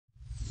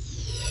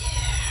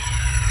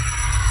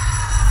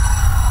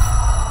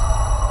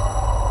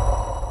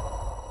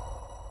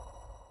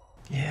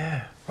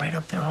right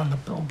up there on the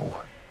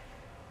billboard.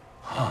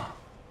 Huh.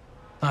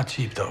 Not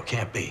cheap, though.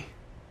 Can't be.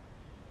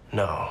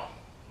 No,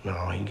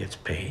 he gets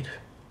paid.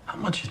 How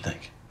much you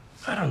think?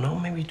 I don't know,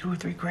 maybe 2 or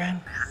 3 grand.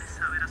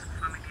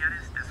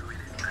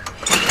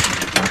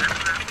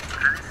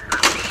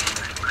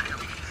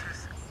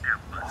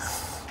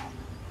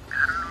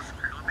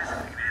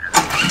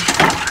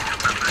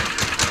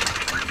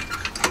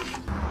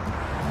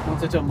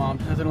 Once I tell Mom,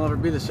 nothing will ever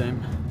be the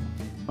same.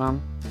 Mom?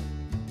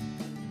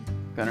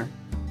 Gunner?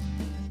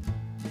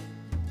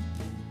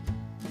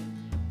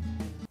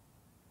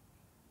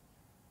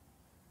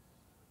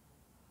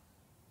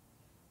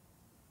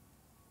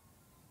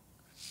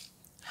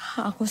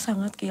 Aku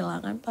sangat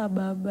kehilangan Pak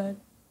Baban.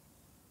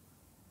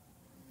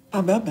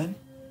 Pak Baban?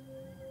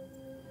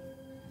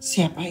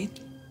 Siapa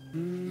itu?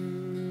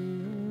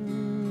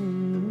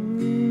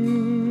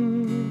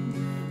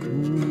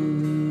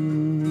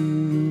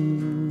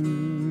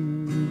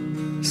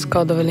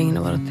 Skadar väl ingen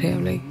att vara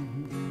trevlig.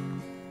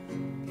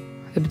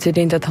 Det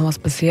betyder inte att han var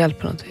speciell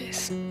på något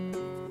vis.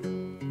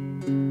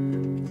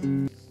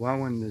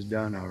 One is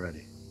done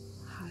already.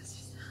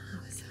 How's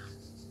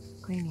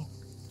cleaning?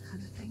 How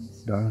are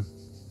things? Darling,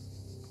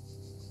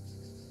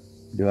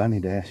 do I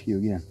need to ask you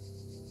again?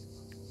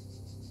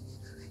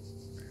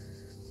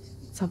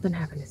 Something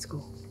happened at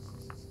school.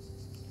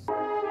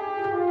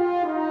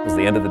 It was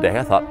the end of the day.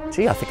 I thought,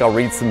 gee, I think I'll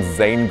read some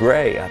Zane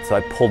Grey. So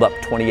I pulled up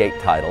 28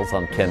 titles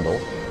on Kindle,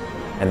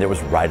 and there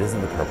was Riders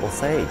of the Purple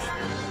Sage.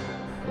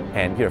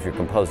 And if you're a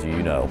composer,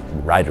 you know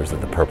Riders of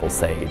the Purple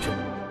Sage.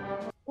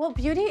 Well,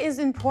 beauty is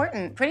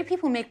important. Pretty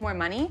people make more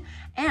money,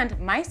 and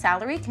my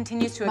salary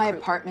continues to accrue. My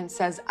apartment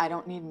says I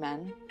don't need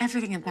men.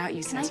 Everything about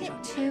you says you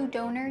don't. Can I get 2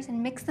 donors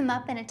and mix them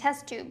up in a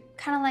test tube?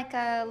 Kind of like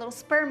a little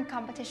sperm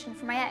competition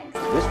for my eggs.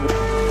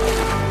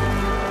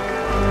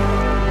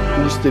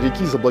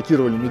 Старики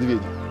заблокировали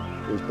медведей.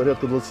 То есть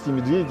порядка 20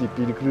 медведей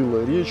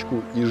перекрыло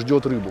речку и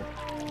ждет рыбу.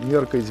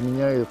 Мерка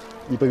изменяет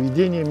и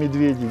поведение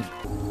медведей.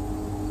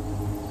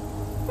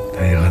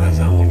 دقیقاً از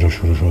همونجا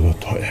شروع شد و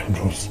تا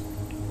امروز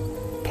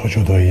تا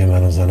جدایی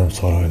من و زنم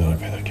سارا ادامه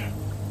پیدا کرد.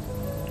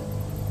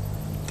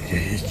 دیگه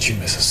هیچی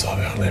مثل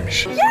سابق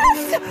نمیشه. Yes!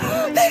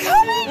 They're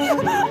coming!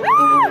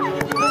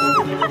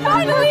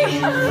 Finally!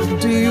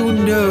 Do you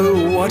know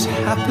what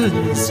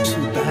happens to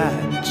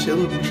bad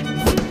children?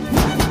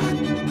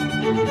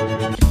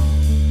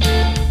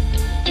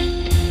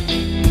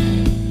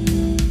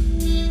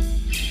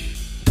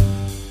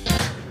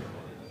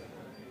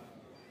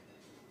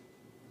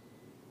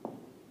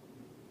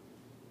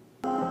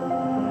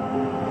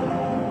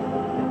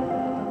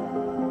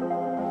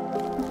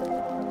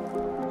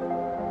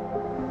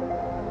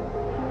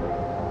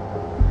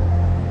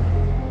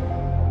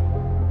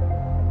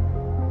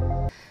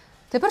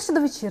 Тепер ще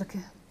до вечірки.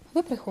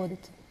 Ви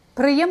приходите.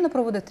 Приємно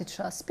проводити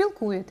час,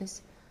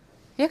 спілкуєтесь.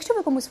 Якщо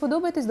ви комусь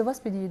подобаєтесь, до вас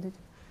підійдуть.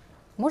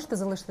 Можете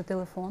залишити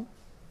телефон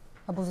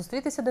або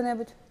зустрітися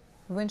де-небудь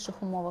в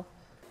інших умовах.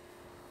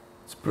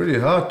 It's pretty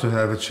hard to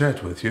have a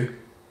chat with you.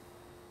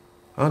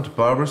 Aren't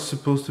Barbers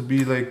supposed to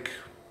be like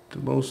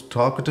the most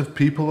talkative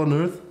people on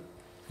earth?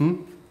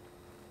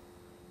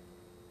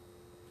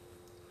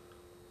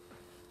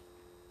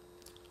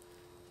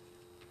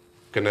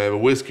 Can I have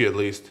a whiskey at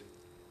least?